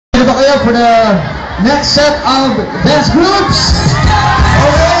kayo for the next set of dance groups.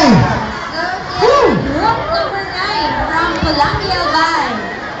 Okay. Group number 9 from Bicolandia by.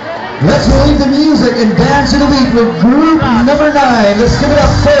 Let's leave the music and dance in the beat with group number 9. Let's give it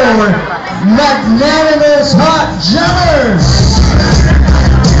up for magnanimous hotjammers.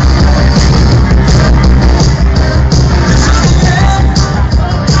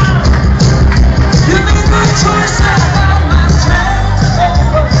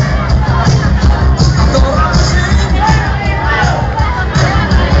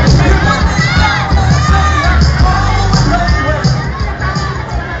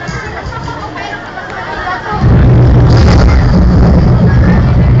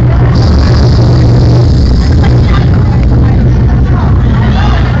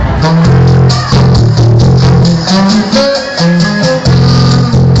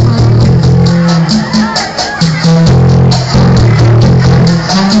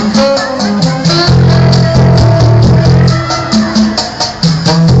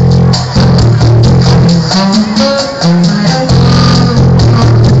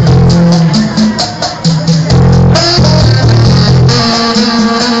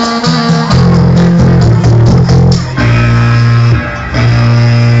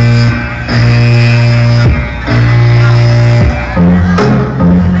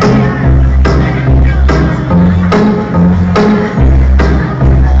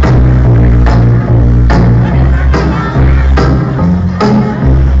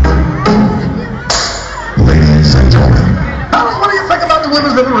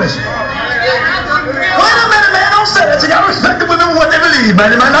 Wait a minute, man, don't say that. You gotta respect the women for what they believe,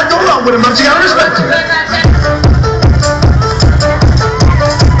 man. You might not go along with them, but you gotta respect them.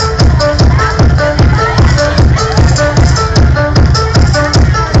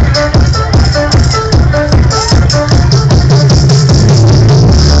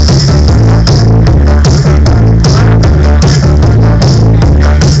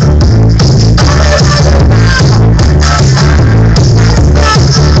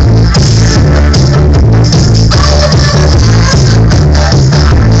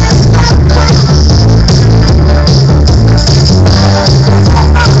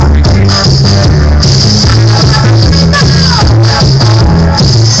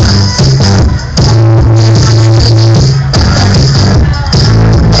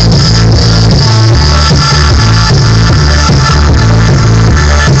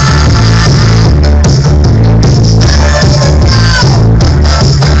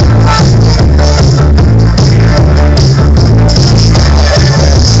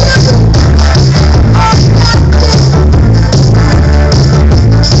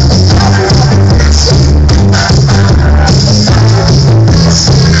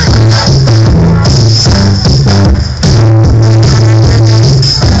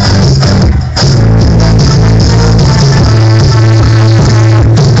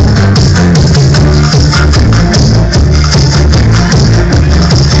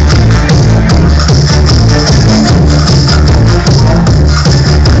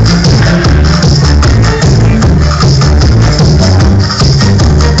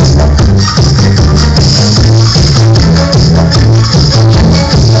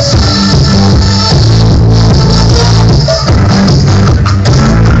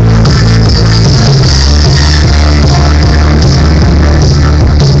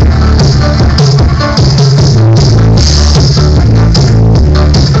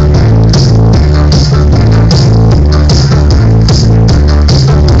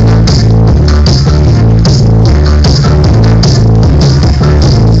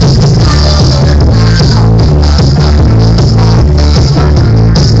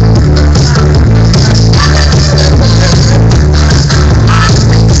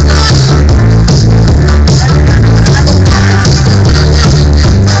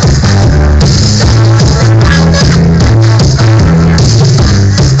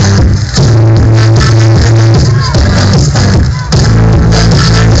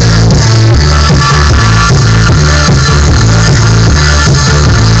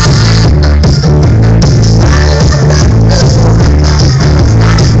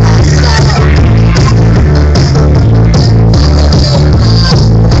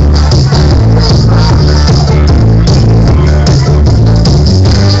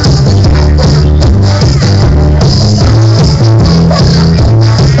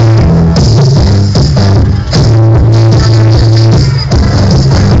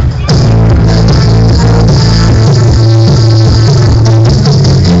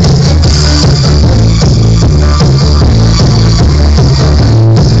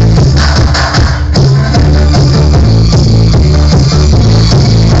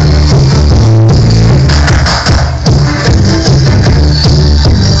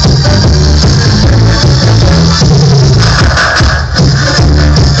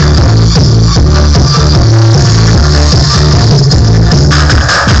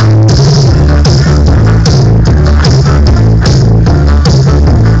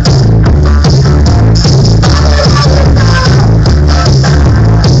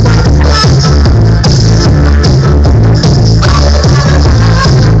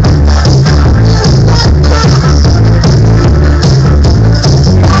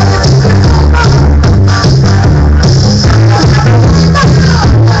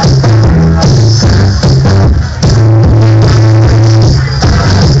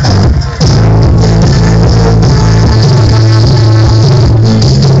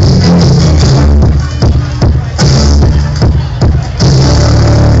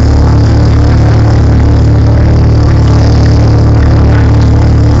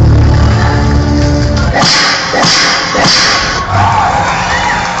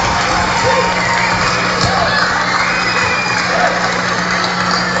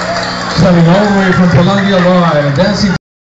 coming all the way from Bicolandia live, dancing.